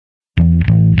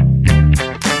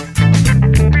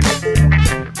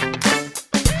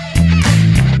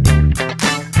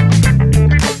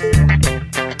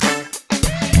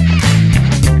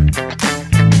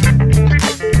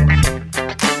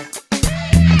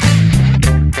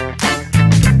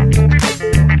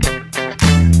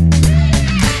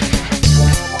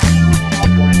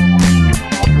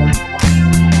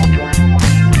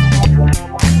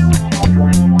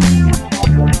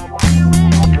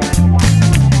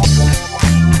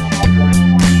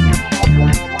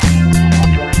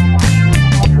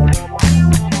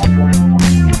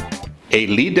A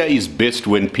leader is best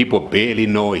when people barely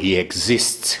know he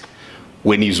exists.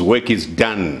 When his work is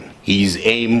done, his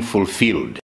aim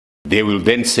fulfilled. They will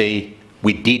then say,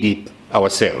 we did it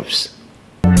ourselves.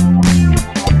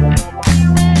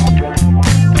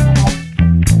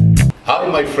 Hi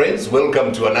my friends,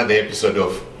 welcome to another episode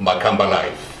of Makamba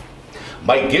Live.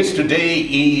 My guest today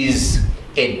is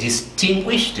a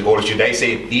distinguished, or should I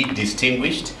say the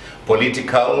distinguished,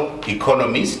 political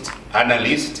economist,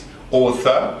 analyst,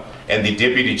 author, and the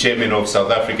Deputy Chairman of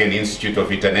South African Institute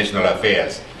of International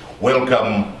Affairs.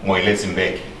 Welcome, Moeletsi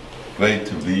Mbeki. Great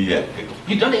to be here.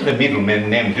 You don't have a middle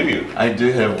name, do you? I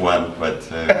do have one,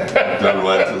 but I don't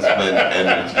want to spend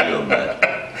energy on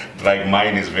that. Like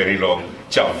mine is very long,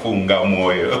 Chafunga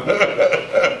Moyo.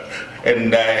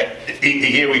 And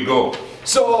here we go.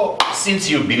 So, since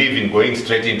you believe in going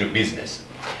straight into business,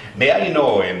 may I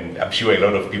know, and I'm sure a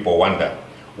lot of people wonder,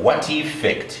 what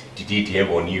effect did it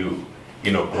have on you,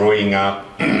 growing up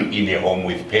in a home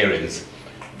with parents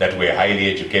that were highly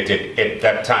educated at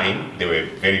that time? There were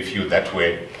very few that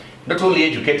were not only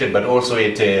educated, but also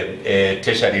at a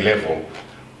tertiary level,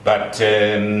 but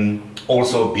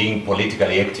also being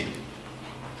politically active.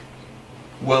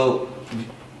 Well,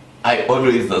 I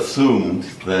always assumed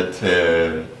that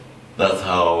that's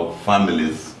how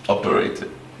families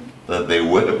operated, that they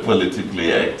were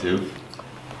politically active,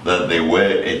 that they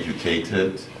were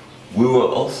educated. We were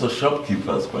also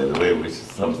shopkeepers, by the way, which is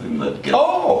something that gets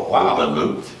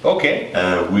overlooked. Okay.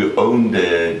 We owned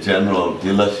a general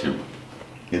dealership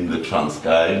in the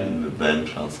Transkei, in the then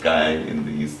Transkei, in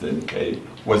the Eastern Cape.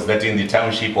 Was that in the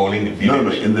township or in the village?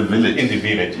 No, in the village. In the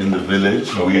village. In the village.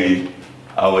 Okay.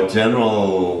 Our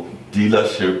general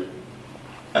dealership,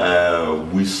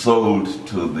 we sold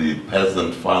to the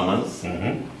peasant farmers,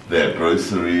 their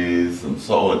groceries and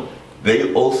so on.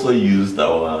 They also used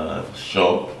our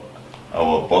shop,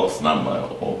 our box number,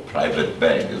 or private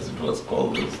bag as it was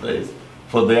called those days,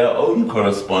 for their own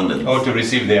correspondence. Or to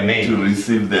receive their mail. To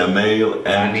receive their mail.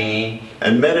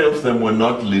 And many of them were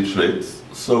not literate,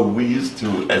 so we used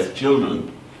to, as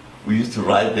children, we used to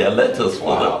write their letters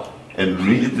for them and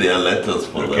read their letters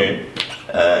for them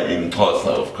in Xhosa,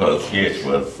 of course, which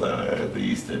was the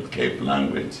Eastern Cape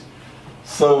language.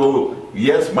 So,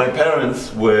 yes, my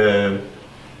parents were,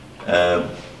 they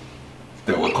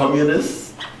were communists.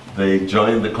 They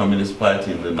joined the Communist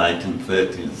Party in the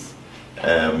 1930s.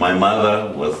 My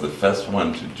mother was the first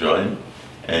one to join,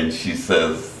 and she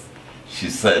said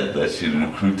that she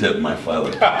recruited my father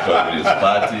to the Communist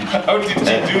Party. How did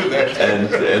she do that?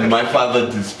 And my father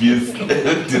disputed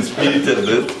this,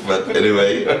 but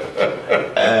anyway.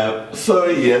 So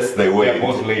yes, they were. They're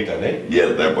both late, are they? Yeah,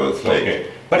 they're both late. Okay.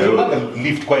 But your mother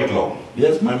lived quite long.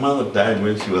 Yes, my mother died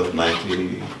when she was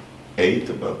 98,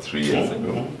 about 3 years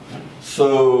ago.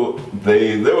 So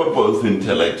they were both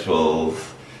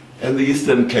intellectuals, and the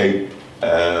Eastern Cape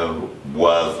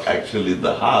was actually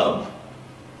the hub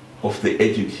of the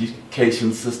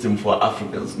education system for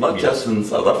Africans, not just in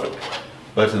South Africa,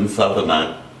 but in Southern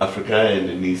Africa and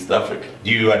in East Africa.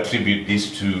 Do you attribute this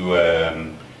to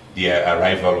the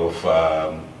arrival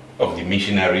of the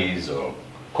missionaries or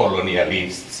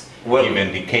colonialists,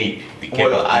 even the Cape?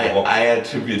 I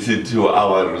attribute it to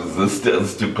our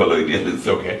resistance to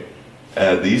colonialism. Okay.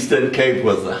 The Eastern Cape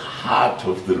was the heart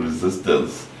of the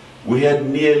resistance. We had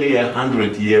nearly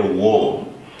 100-year war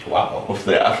of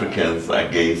the Africans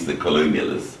against the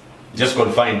colonialists. Just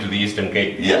confined to the Eastern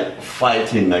Cape? Yeah,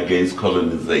 fighting against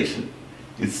colonization.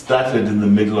 It started in the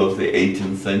middle of the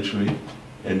 18th century,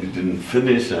 and it didn't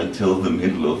finish until the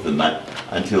middle of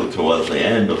until towards the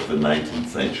end of the 19th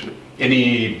century.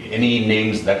 Any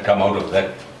names that come out of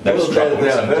that? Well,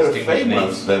 they're very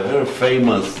famous. They're very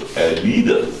famous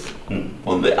leaders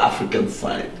on the African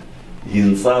side.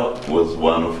 Hinsa was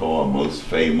one of our most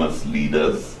famous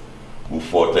leaders who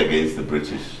fought against the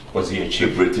British. Was he a chief?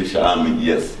 The British Army,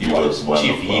 yes, he was one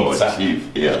of our chief,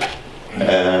 yeah.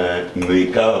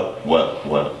 Mbeki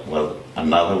was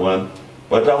another one.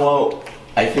 But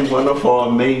I think one of our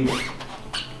main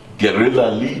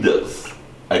guerrilla leaders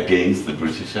against the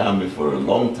British Army for a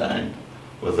long time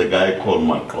was a guy called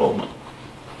Makamba.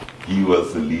 He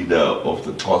was the leader of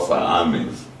the Xhosa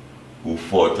armies who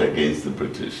fought against the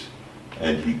British,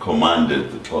 and he commanded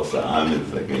the Xhosa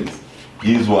armies against.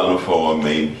 He's one of our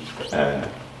main,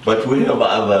 but we have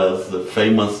others. A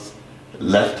famous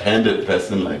left-handed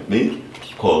person like me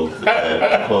called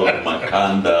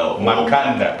Makanda.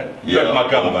 Makanda, Yeah,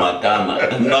 not Makamba.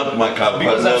 Makana, not Makamba.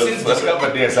 Because I've since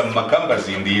discovered there are some Makambas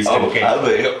in the Eastern Cape. Are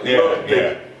they?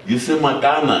 Yeah. You see,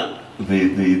 Makana,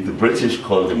 the British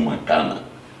called him Makana,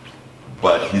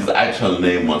 but his actual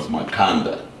name was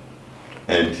Makanda.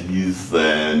 and his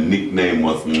nickname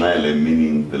was Ngale,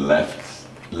 meaning the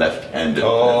left-handed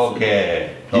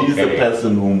Okay. person. He's the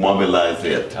person who mobilized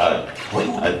the attack. Where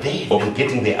were they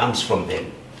getting their arms from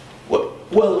then?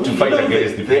 Well, to fight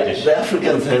against the British. The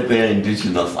Africans had their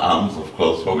indigenous arms, of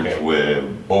course, which were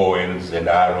bowens and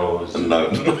arrows. No,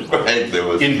 right. There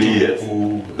were spears.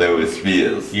 There were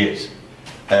spears. Yes.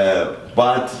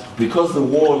 But because the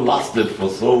war lasted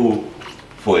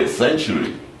for a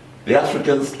century, the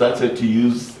Africans started to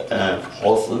use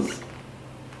horses,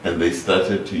 and they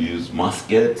started to use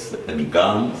muskets and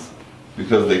guns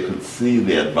because they could see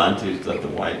the advantage that the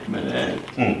white men had.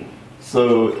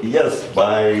 So yes,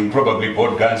 probably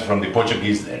bought guns from the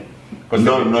Portuguese then.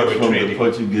 No, not from the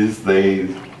Portuguese. They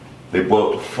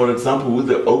bought, for example, with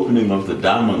the opening of the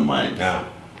diamond mines,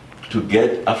 to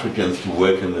get Africans to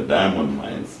work in the diamond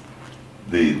mines,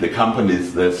 the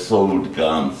companies that sold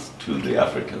guns to the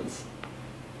Africans,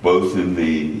 both in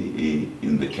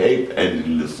the Cape and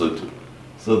in Lesotho.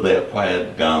 So they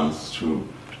acquired guns through.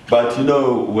 But you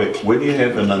know, when you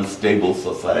have an unstable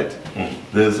society,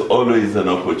 there's always an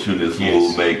opportunist who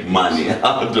will make money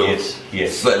out of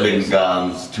selling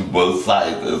guns to both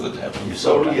sides, as it happens.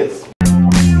 So yes.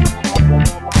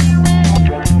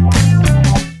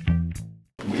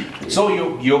 So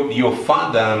your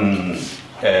father,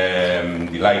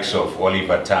 the likes of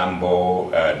Oliver Tambo,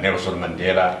 Nelson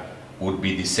Mandela, would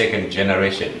be the second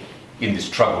generation in the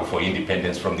struggle for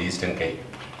independence from the Eastern Cape?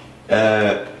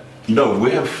 No, we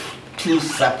have two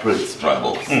separate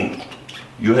struggles.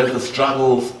 You have the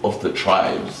struggles of the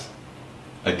tribes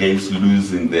against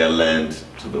losing their land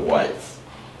to the whites.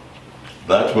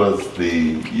 That was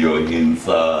your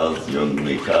Hinsas, your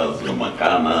Ngmikas, your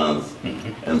Makanas,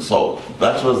 and so on.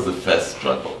 That was the first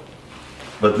struggle.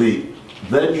 But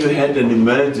then you had an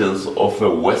emergence of a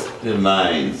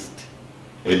westernized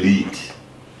elite,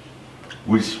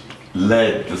 which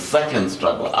led the second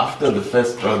struggle. After the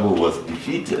first struggle was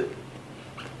defeated,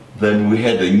 then we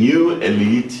had a new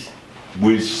elite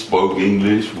which spoke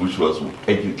English, which was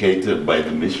educated by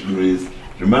the missionaries.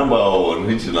 Remember, our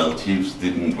original chiefs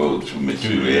didn't go through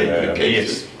missionary education.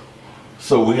 Yes.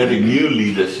 So we had a new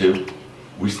leadership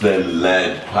which then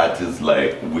led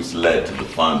which led to the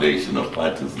foundation of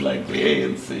parties like the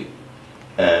ANC.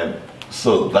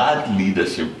 So that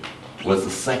leadership was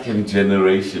the second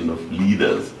generation of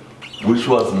leaders which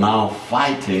was now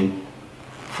fighting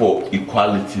for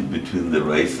equality between the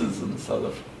races in South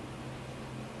Africa.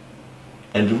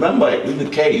 And remember, in the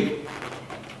Cape,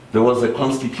 there was a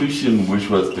constitution which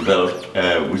was developed,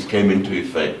 which came into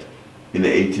effect in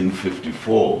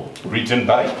 1854. Written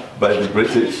by? By the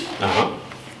British.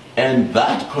 And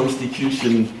that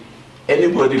constitution,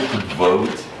 anybody could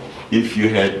vote if you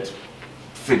had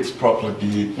fixed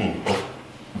property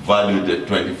valued at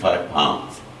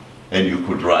 £25. And you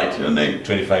could write your name.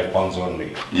 £25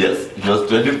 only? Yes, it was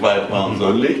 £25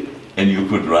 only, and you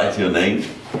could write your name.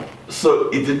 So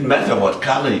it didn't matter what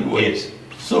color you were. Yes.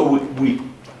 So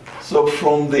so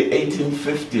from the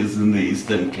 1850s in the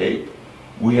Eastern Cape,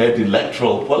 we had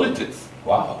electoral politics.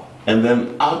 Wow. And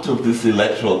then out of this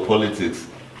electoral politics,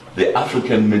 the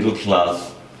African middle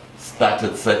class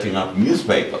started setting up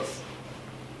newspapers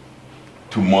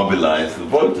to mobilize the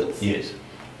voters. Yes.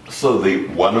 So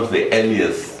one of the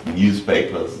earliest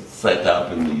newspapers set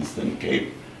up in the Eastern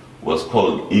Cape was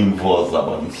called Imvo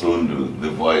Zabansondu, the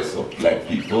Voice of Black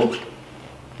People,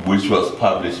 which was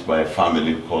published by a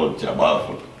family called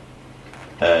Jabavu.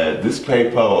 This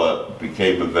paper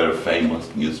became a very famous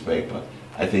newspaper.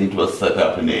 I think it was set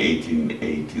up in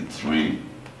 1883.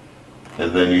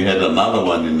 And then you had another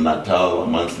one in Natal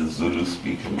amongst the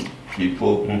Zulu-speaking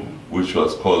people, which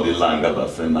was called Ilanga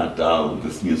Lase Natal.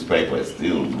 This newspaper is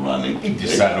still running today. The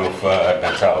son of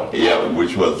Natal. Yeah,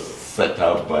 which was set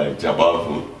up by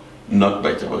Jabavu, not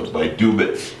by Jabavu, by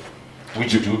Dube.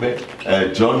 Which Dube?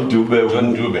 John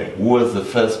Dube, who was the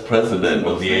first president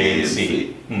of the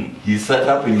ANC. He set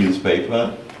up a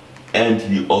newspaper, and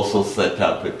he also set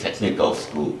up a technical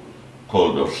school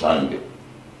called Oshange.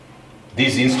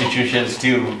 These institutions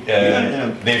still,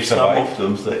 they've survived?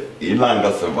 Some of them say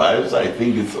Ilanga survives. I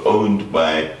think it's owned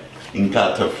by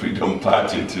Inkatha Freedom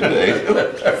Party today.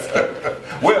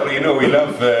 Well, you know, we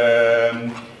love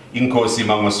Inkosi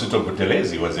Mangosuthu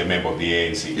Buthelezi was a member of the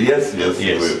ANC. Yes.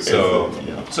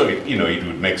 So you know, it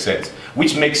would make sense.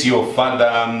 Which makes your father,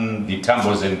 the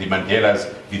Tambos and the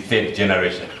Mandelas, the third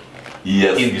generation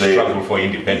in the struggle for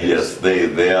independence. Yes,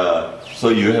 they are. So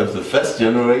you have the first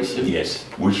generation,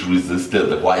 which resisted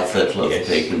the white settlers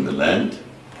taking the land.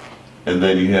 And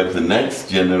then you have the next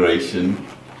generation,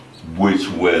 which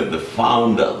were the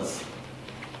founders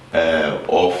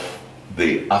of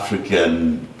the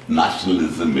African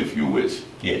nationalism, if you wish.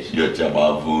 Yes. Your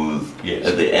Jabavus. Yes.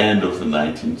 At the end of the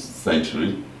 19th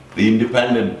century, the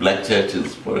independent black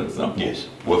churches, for example, yes,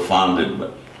 were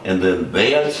founded, and then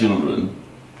their children,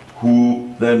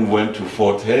 who then went to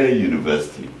Fort Hare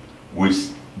University,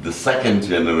 which the second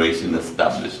generation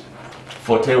established.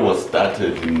 Fort Hare was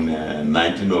started in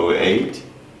 1908,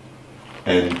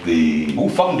 and the... Who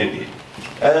founded it?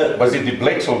 Was it the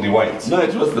blacks or the whites? No,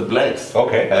 it was the blacks.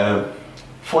 Okay.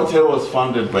 Fort Hare was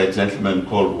founded by a gentleman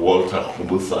called Walter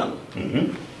Khubusan.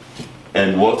 Mm-hmm.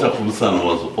 And Walter Khubusan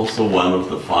was also one of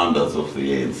the founders of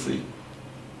the ANC.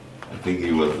 I think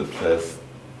he was the first,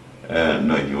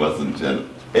 no, he wasn't general.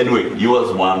 Anyway, he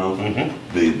was one of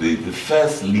the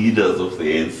first leaders of the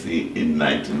ANC in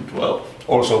 1912.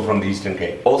 Also from the Eastern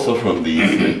Cape? Also from the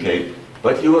Eastern Cape.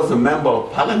 But he was a member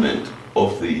of parliament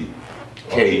of the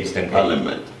Cape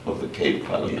Parliament. Of the Cape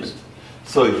Parliament. Yes.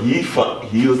 So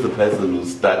he was the person who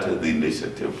started the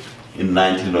initiative in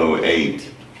 1908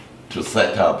 to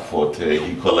set up Fort Hare.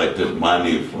 He collected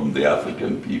money from the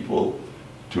African people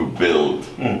to build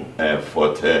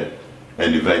Fort Hare,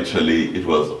 and eventually it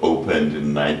was opened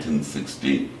in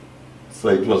 1916. So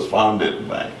it was founded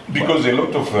by... Because a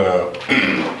lot of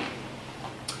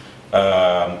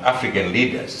African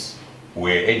leaders were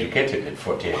educated at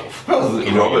Fort Hare.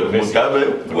 Robert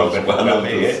Mugabe was one of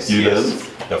the students. Yes,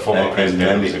 the former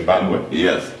president of Zimbabwe.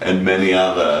 Yes, and many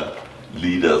other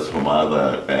leaders from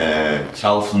other...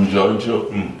 Charles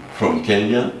Njonjo from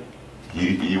Kenya.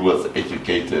 He was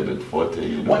educated at Fort Hare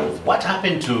University. What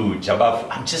happened to Jabavu?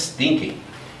 I'm just thinking.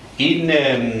 In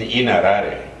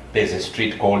Harare, there's a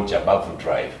street called Jabavu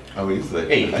Drive. How is that?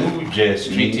 A huge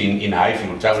street in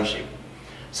Highfield Township.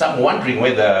 So I'm wondering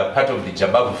whether part of the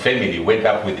Jabavu family went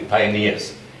up with the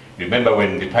pioneers. Remember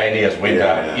when the pioneers went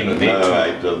up, you know, they No, too...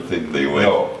 I don't think they went.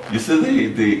 No. You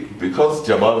see, because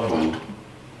Jabavu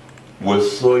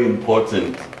was so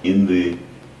important in the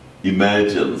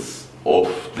emergence of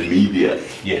the media.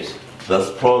 Yes.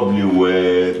 That's probably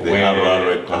where the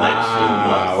Harare connection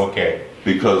was. Okay.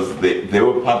 Because they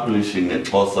were publishing a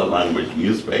Xhosa language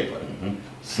newspaper.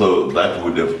 So that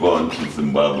would have gone to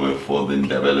Zimbabwe for the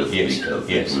Ndebele speakers.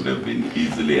 Yes. It would have been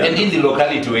easily... And in the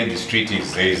locality where the street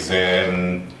is, there's,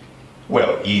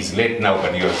 well, he's late now,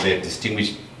 but he was a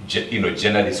distinguished,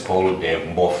 journalist called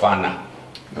Mbofana.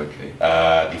 Okay.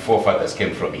 The forefathers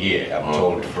came from here, I'm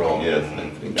told from... Yes, I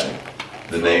think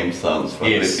the name sounds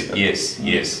familiar.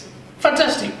 Yes.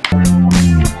 Fantastic.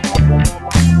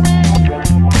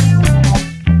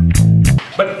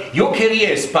 But your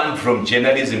career spanned from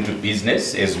journalism to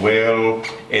business, as well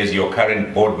as your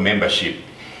current board membership.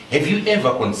 Have you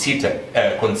ever considered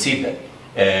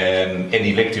an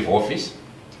elective office?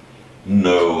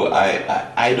 No,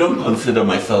 I don't consider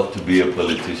myself to be a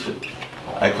politician.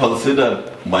 I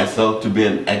consider myself to be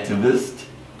an activist,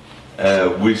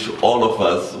 which all of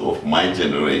us of my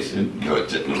generation, your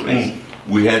generation,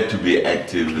 we had to be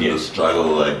active in the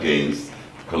struggle against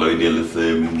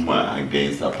colonialism,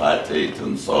 against apartheid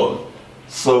and so on.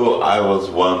 So I was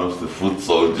one of the foot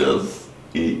soldiers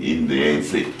in the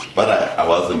ANC, but I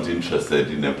wasn't interested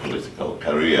in a political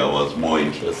career. I was more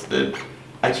interested,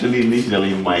 actually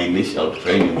initially my initial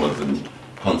training was in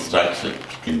construction.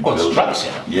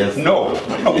 Construction? Yes. No.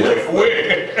 Yes.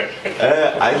 Where?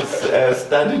 I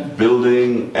studied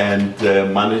building and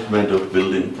management of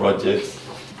building projects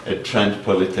at Trent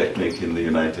Polytechnic in the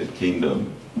United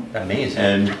Kingdom. Amazing.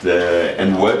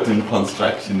 And worked in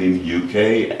construction in UK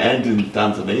and in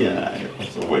Tanzania. I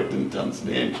also worked in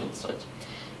Tanzania in construction.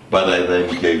 But I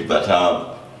then gave that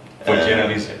up. For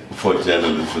journalism? For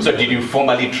journalism. So did you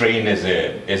formally train as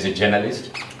a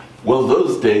journalist? Well,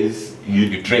 those days,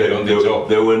 you trained on the job.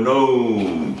 There were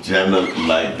no journal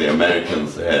like the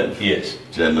Americans had. Yes.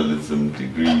 Journalism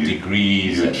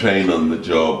degrees. You train on the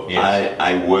job. Yes.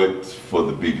 I worked for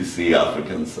the BBC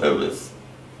African Service.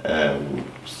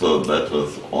 So that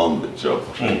was on the job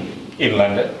training. In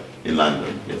London? In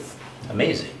London, yes.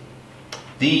 Amazing.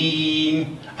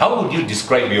 How would you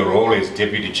describe your role as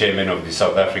Deputy Chairman of the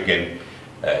South African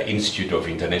Institute of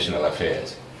International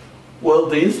Affairs? Well,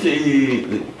 the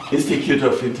Institute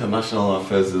of International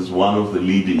Affairs is one of the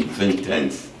leading think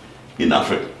tanks in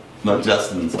Africa, not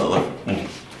just in South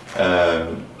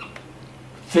Africa.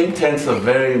 Think tanks are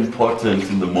very important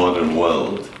in the modern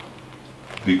world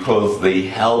because they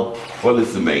help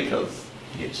policymakers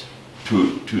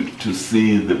to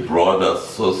see the broader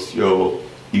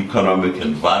socio-economic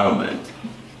environment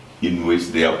in which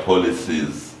their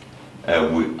policies,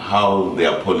 how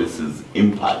their policies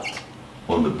impact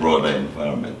on the broader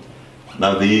environment.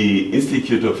 Now, the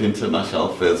Institute of International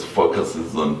Affairs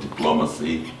focuses on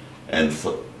diplomacy, and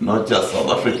not just South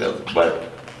Africa,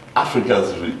 but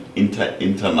Africa's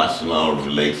international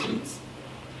relations.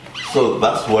 So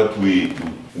that's what we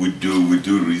do. We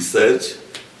do research.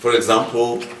 For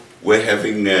example, we're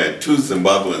having 2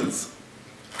 Zimbabweans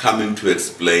coming to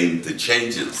explain the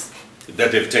changes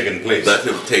that have taken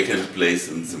place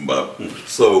in Zimbabwe.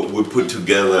 So we put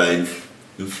together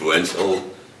influential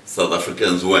South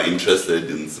Africans who are interested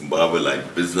in Zimbabwe,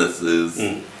 like businesses,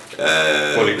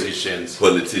 politicians,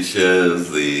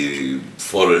 the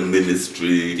foreign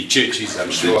ministry, the churches,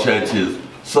 I'm sure. The churches.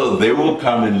 So they will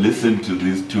come and listen to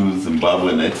these 2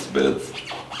 Zimbabwean experts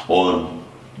on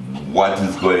what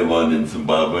is going on in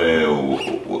Zimbabwe,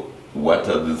 what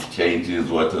are these changes,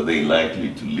 what are they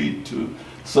likely to lead to.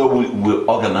 So we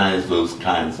organize those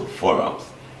kinds of forums.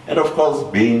 And of course,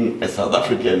 being a South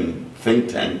African think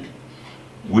tank,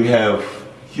 we have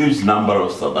huge number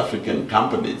of South African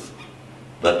companies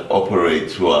that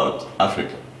operate throughout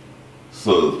Africa.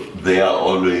 So they are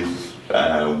always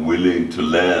willing to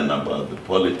learn about the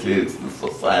politics, the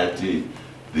society,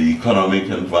 the economic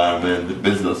environment, the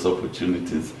business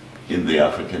opportunities in the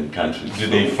African countries. Do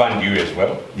they fund you as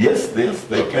well? Yes,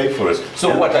 they pay for it.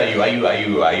 So what are you? Are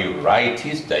you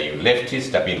rightist? Are you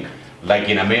leftist? I mean, like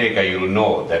in America, you'll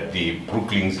know that the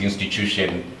Brookings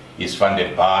Institution is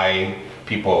funded by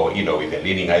people, you know, they're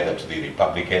leaning either to the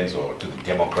Republicans or to the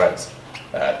Democrats.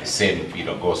 The same, you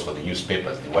know, goes for the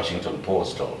newspapers, the Washington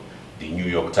Post or the New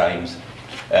York Times.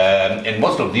 And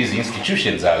most of these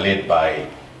institutions are led by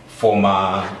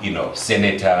former, you know,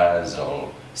 senators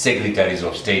or secretaries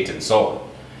of state and so on.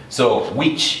 So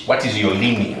what is your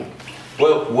leaning?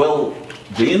 Well,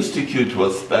 the Institute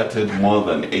was started more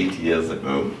than 8 years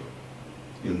ago,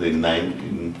 in the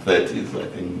 1930s, I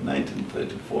think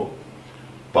 1934,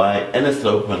 by Ernest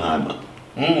Oppenheimer.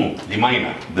 The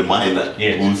miner. The miner,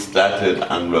 yes. Who started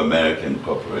Anglo-American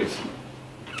Corporation.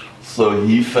 So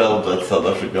he felt that South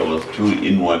Africa was too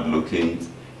inward-looking.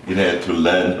 It had to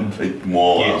learn a bit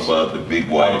more, yes, about the big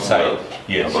wide world,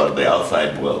 yes, about the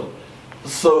outside world.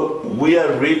 So we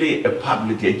are really a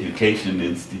public education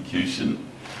institution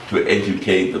to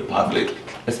educate the public,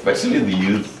 especially the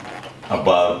youth,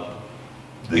 about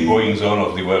the goings-on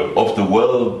of the world. Of the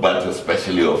world, but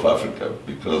especially of Africa,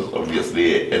 because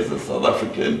obviously as a South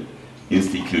African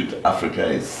institute, Africa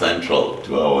is central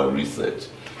to our research.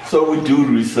 So we do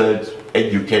research,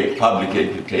 public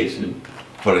education.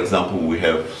 For example, we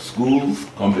have schools,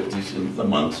 competitions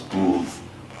among schools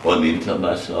on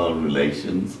international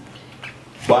relations.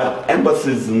 But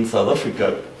embassies in South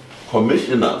Africa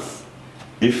commission us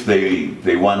if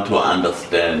they want to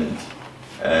understand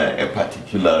a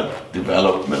particular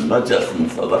development, not just in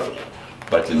South Africa,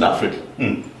 but in Africa.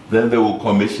 Then they will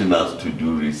commission us to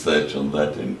do research on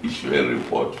that and issue a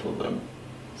report for them.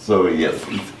 So yes,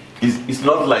 it's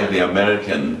not like the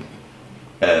American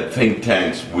think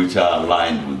tanks which are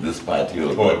aligned with this party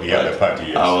or the other party.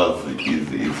 Yes. Ours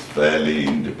is fairly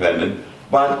independent,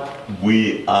 but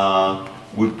we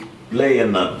play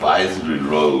an advisory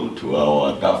role to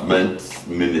our government,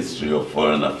 Ministry of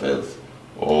Foreign Affairs,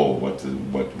 or what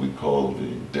we call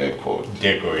the DECO.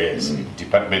 DECO, yes,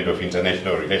 Department of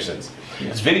International Relations. Yeah.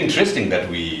 It's very interesting that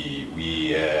we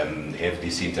have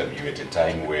this interview at a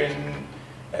time when,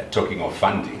 talking of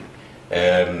funding,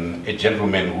 a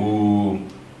gentleman who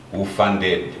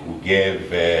gave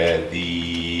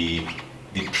the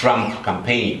Trump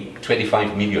campaign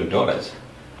 $25 million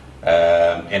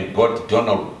and got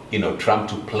Trump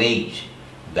to pledge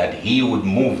that he would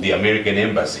move the American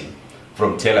embassy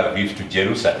from Tel Aviv to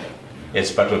Jerusalem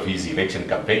as part of his election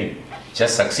campaign.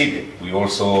 Just succeeded. We all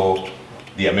saw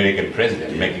the American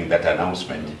president making that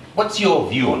announcement. What's your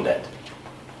view on that?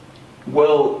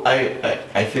 Well,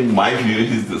 I think my view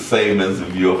is the same as the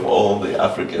view of all the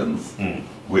Africans,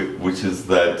 which is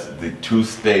that the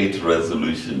two-state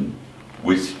resolution,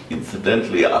 which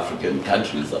incidentally African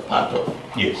countries are part of,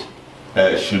 yes,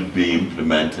 should be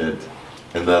implemented,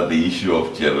 and that the issue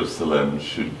of Jerusalem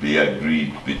should be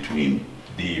agreed between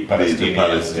the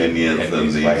Palestinians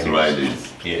and the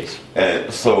Israelis. Yes.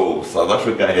 So South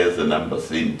Africa has an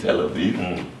embassy in Tel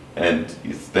Aviv, and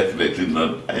it's definitely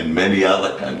not, and many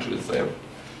other countries have.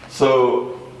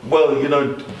 So, well,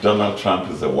 Donald Trump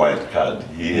is a wild card.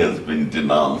 He has been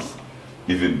denounced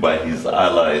even by his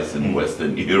allies in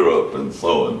Western Europe and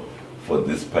so on for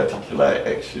this particular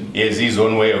action. He has his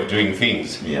own way of doing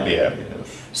things. Yeah.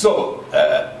 Yes. So,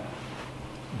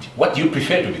 what do you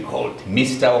prefer to be called,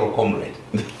 Mr. or Comrade?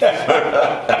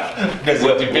 Does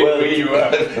it depend where you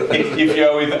are? If you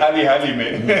are with Ali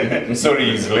Halime,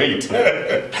 sorry, he's late.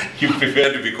 You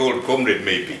prefer to be called Comrade,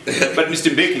 maybe. But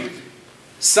Mr. Mbeki,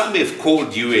 some have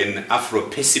called you an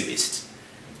Afro-pessimist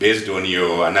based on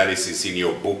your analysis in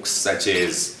your books, such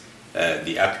as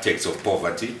the architects of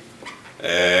poverty,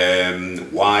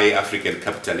 why African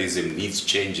capitalism needs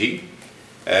changing.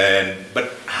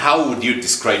 But how would you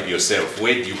describe yourself?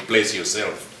 Where do you place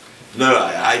yourself? No,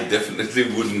 I definitely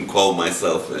wouldn't call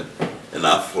myself an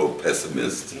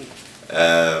Afro-pessimist.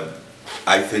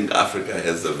 I think Africa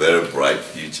has a very bright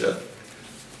future,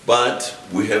 but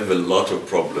we have a lot of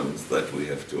problems that we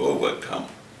have to overcome.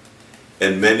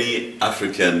 And many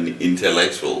African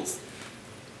intellectuals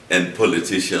and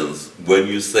politicians, when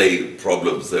you say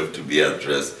problems have to be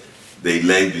addressed, they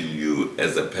label you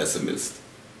as a pessimist.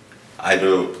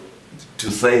 To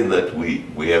say that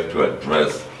we have to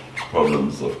address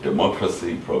problems of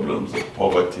democracy, problems of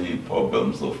poverty,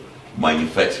 problems of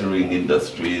manufacturing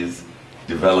industries,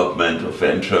 development of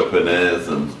entrepreneurs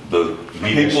and the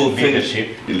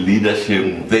leadership,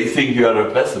 they think you are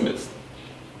a pessimist.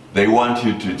 They want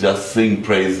you to just sing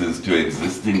praises to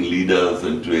existing leaders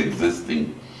and to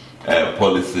existing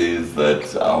policies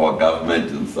that our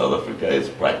government in South Africa is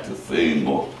practicing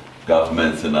or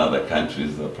governments in other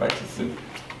countries are practicing.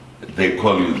 They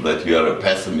call you that you are a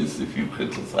pessimist if you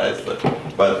criticize that.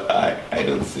 But I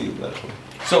don't see it that way.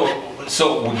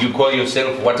 So would you call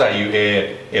yourself, what are you,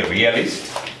 a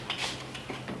realist?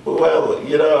 Well,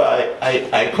 you know,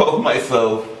 I call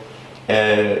myself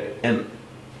an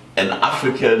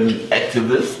African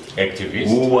activist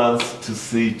who wants to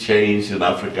see change in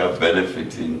Africa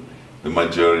benefiting the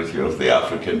majority of the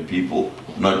African people,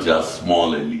 not just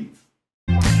small elites.